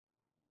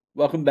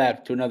Welcome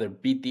back to another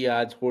Beat the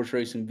Odds horse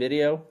racing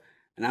video,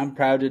 and I'm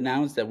proud to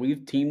announce that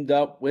we've teamed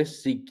up with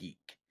SeatGeek.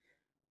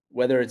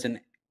 Whether it's an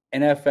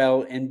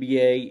NFL,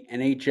 NBA,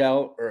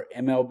 NHL, or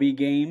MLB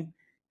game,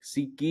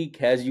 SeatGeek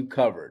has you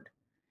covered.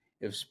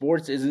 If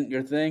sports isn't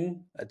your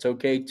thing, that's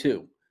okay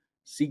too.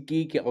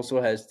 SeatGeek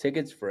also has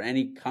tickets for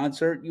any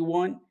concert you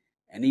want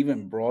and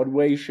even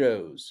Broadway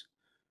shows.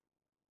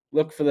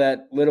 Look for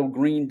that little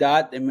green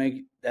dot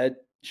that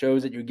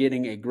shows that you're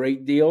getting a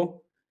great deal.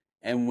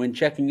 And when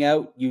checking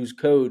out, use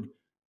code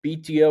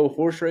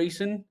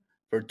BTOHORSERACING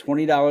for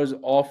 $20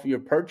 off your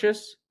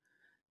purchase.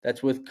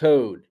 That's with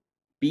code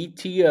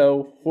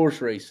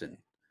BTOHORSERACING.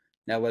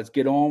 Now let's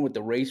get on with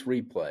the race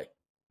replay.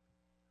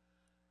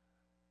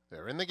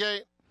 They're in the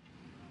gate.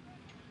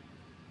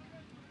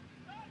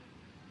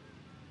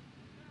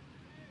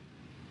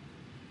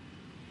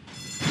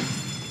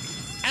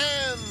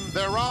 And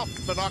they're off.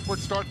 An awkward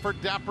start for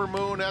Dapper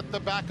Moon at the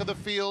back of the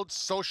field.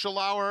 Social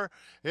Hour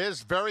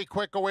is very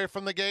quick away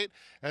from the gate,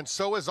 and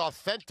so is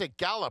Authentic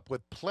Gallop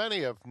with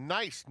plenty of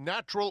nice,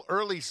 natural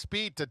early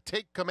speed to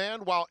take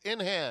command while in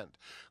hand.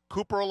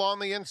 Cooper along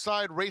the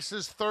inside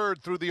races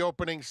third through the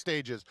opening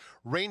stages.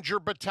 Ranger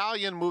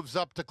Battalion moves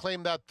up to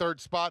claim that third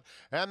spot,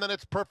 and then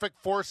it's Perfect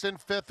Force in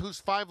fifth, who's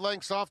 5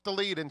 lengths off the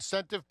lead.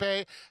 Incentive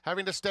Pay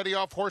having to steady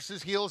off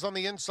horse's heels on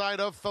the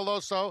inside of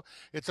Filoso.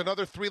 It's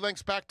another 3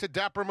 lengths back to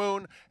Dapper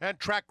Moon, and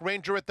Track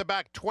Ranger at the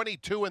back,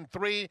 22 and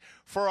 3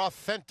 for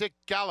Authentic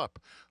Gallop,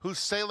 who's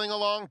sailing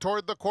along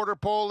toward the quarter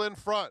pole in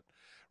front.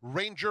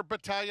 Ranger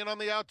Battalion on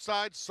the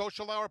outside.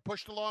 Social Hour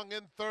pushed along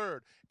in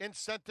third.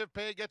 Incentive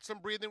Pay gets some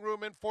breathing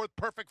room in fourth.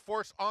 Perfect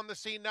Force on the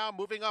scene now,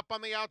 moving up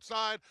on the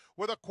outside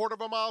with a quarter of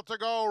a mile to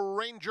go.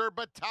 Ranger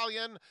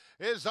Battalion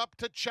is up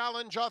to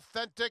challenge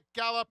Authentic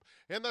Gallop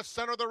in the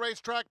center of the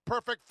racetrack.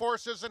 Perfect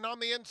Forces, and on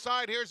the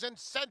inside, here's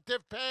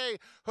Incentive Pay,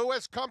 who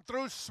has come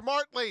through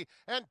smartly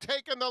and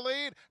taken the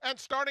lead and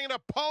starting to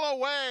pull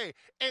away.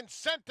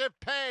 Incentive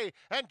Pay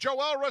and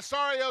Joel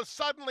Rosario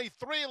suddenly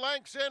 3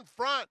 lengths in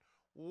front.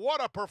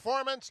 What a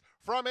performance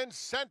from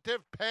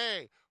Incentive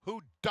Pay,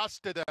 who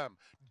dusted them.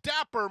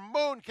 Dapper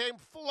Moon came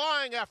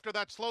flying after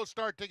that slow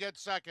start to get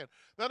second.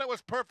 Then it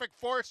was Perfect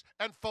Force,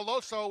 and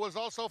Filoso was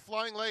also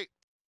flying late.